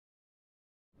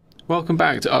Welcome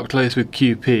back to Up Close with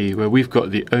QP, where we've got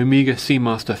the Omega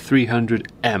Seamaster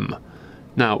 300M.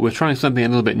 Now, we're trying something a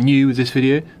little bit new with this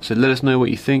video, so let us know what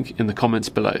you think in the comments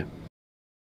below.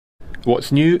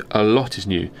 What's new? A lot is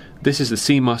new. This is the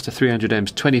Seamaster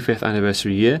 300M's 25th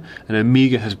anniversary year, and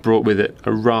Omega has brought with it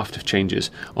a raft of changes.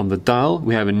 On the dial,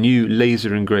 we have a new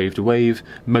laser engraved wave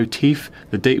motif,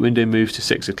 the date window moves to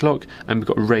 6 o'clock, and we've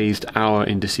got raised hour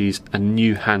indices and a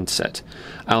new handset.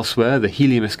 Elsewhere, the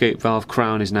helium escape valve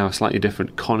crown is now a slightly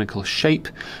different conical shape,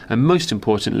 and most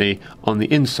importantly, on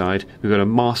the inside, we've got a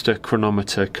master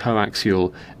chronometer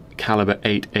co-axial caliber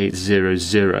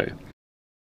 8800.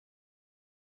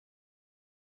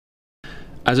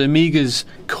 As Omega's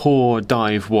core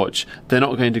dive watch, they're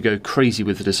not going to go crazy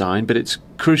with the design, but it's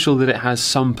crucial that it has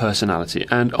some personality,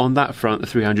 and on that front the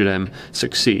 300M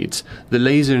succeeds. The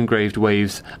laser engraved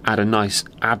waves add a nice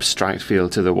abstract feel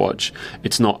to the watch.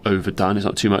 It's not overdone, it's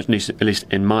not too much, at least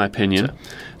in my opinion.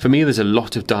 For me, there's a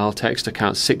lot of dial text. I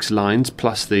count 6 lines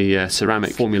plus the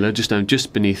ceramic formula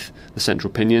just beneath the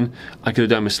central pinion. I could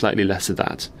have done with slightly less of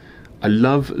that. I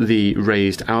love the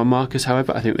raised hour markers,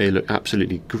 however. I think they look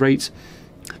absolutely great.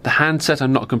 The handset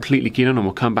I'm not completely keen on, and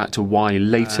we'll come back to why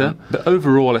later. But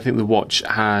overall, I think the watch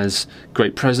has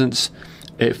great presence.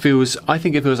 I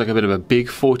think it feels like a bit of a big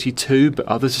 42, but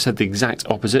others have said the exact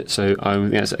opposite, so I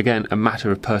think that's, again, a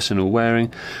matter of personal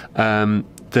wearing.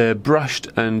 The brushed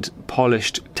and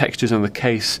polished textures on the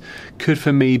case could,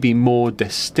 for me, be more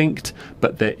distinct,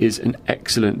 but there is an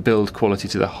excellent build quality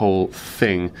to the whole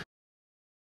thing.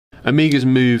 Omega's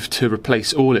move to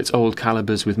replace all its old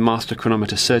calibers with master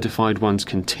chronometer certified ones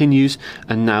continues,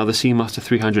 and now the Seamaster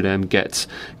 300M gets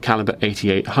caliber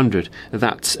 8800.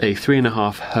 That's a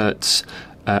 3.5 Hz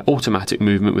automatic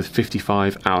movement with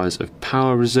 55 hours of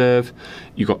power reserve.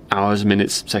 You've got hours,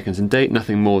 minutes, seconds and date,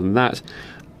 nothing more than that.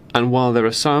 And while there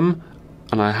are some,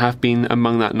 and I have been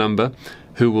among that number,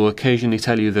 who will occasionally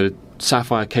tell you that a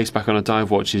sapphire caseback on a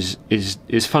dive watch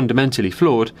is fundamentally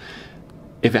flawed,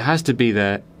 if it has to be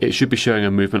there, it should be showing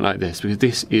a movement like this, because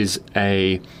this is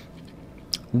a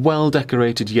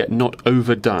well-decorated yet not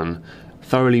overdone,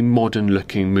 thoroughly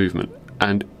modern-looking movement.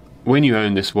 And when you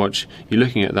own this watch, you're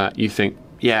looking at that, you think,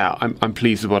 yeah, I'm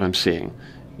pleased with what I'm seeing.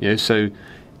 So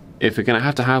if you're going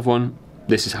to have one,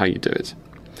 this is how you do it.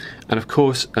 And of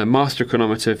course, a master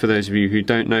chronometer, for those of you who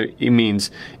don't know, it means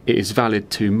it is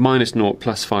valid to -0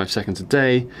 plus 5 seconds a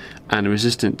day and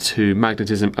resistant to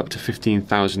magnetism up to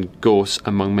 15,000 Gauss,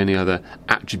 among many other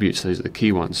attributes. Those are the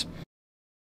key ones.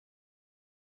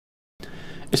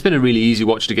 It's been a really easy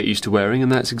watch to get used to wearing,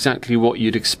 and that's exactly what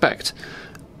you'd expect.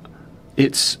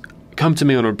 It's come to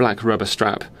me on a black rubber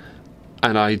strap,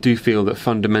 and I do feel that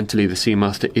fundamentally the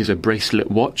Seamaster is a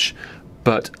bracelet watch.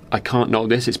 But I can't knock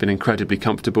this, it's been incredibly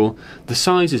comfortable. The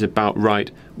size is about right.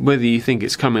 Whether you think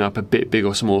it's coming up a bit big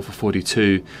or small for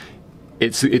 42,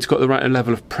 it's got the right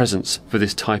level of presence for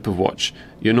this type of watch.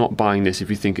 You're not buying this if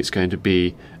you think it's going to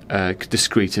be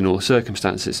discreet in all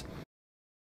circumstances.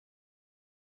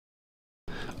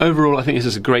 Overall, I think this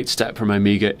is a great step from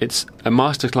Omega. It's a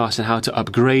masterclass in how to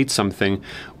upgrade something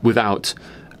without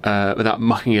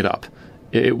mucking it up.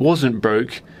 It wasn't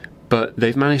broke, but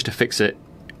they've managed to fix it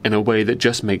in a way that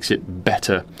just makes it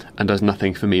better and does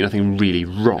nothing for me, nothing really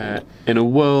wrong. In a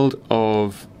world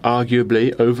of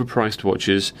arguably overpriced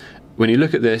watches, when you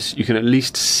look at this, you can at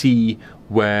least see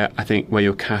where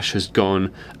your cash has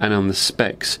gone, and on the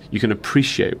specs, you can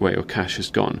appreciate where your cash has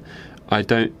gone. I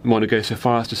don't want to go so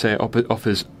far as to say it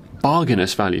offers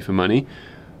bargainous value for money,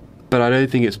 but I don't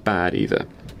think it's bad either.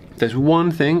 There's one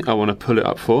thing I want to pull it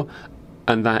up for,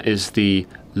 and that is the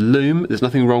loom. There's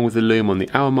nothing wrong with the loom on the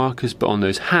hour markers, but on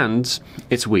those hands,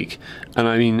 it's weak. And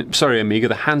I mean, sorry Omega,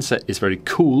 the handset is very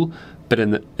cool, but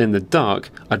in the dark,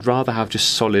 I'd rather have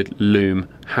just solid loom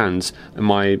hands, and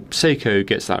my Seiko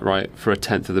gets that right for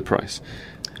 1/10 of the price.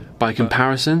 By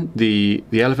comparison, the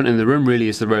elephant in the room really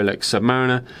is the Rolex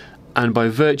Submariner, and by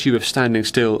virtue of standing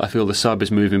still, I feel the sub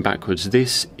is moving backwards.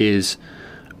 This is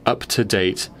up to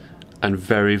date and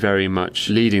very, very much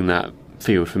leading that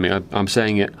field for me. I'm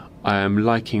saying it, I am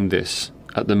liking this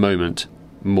at the moment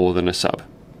more than a sub.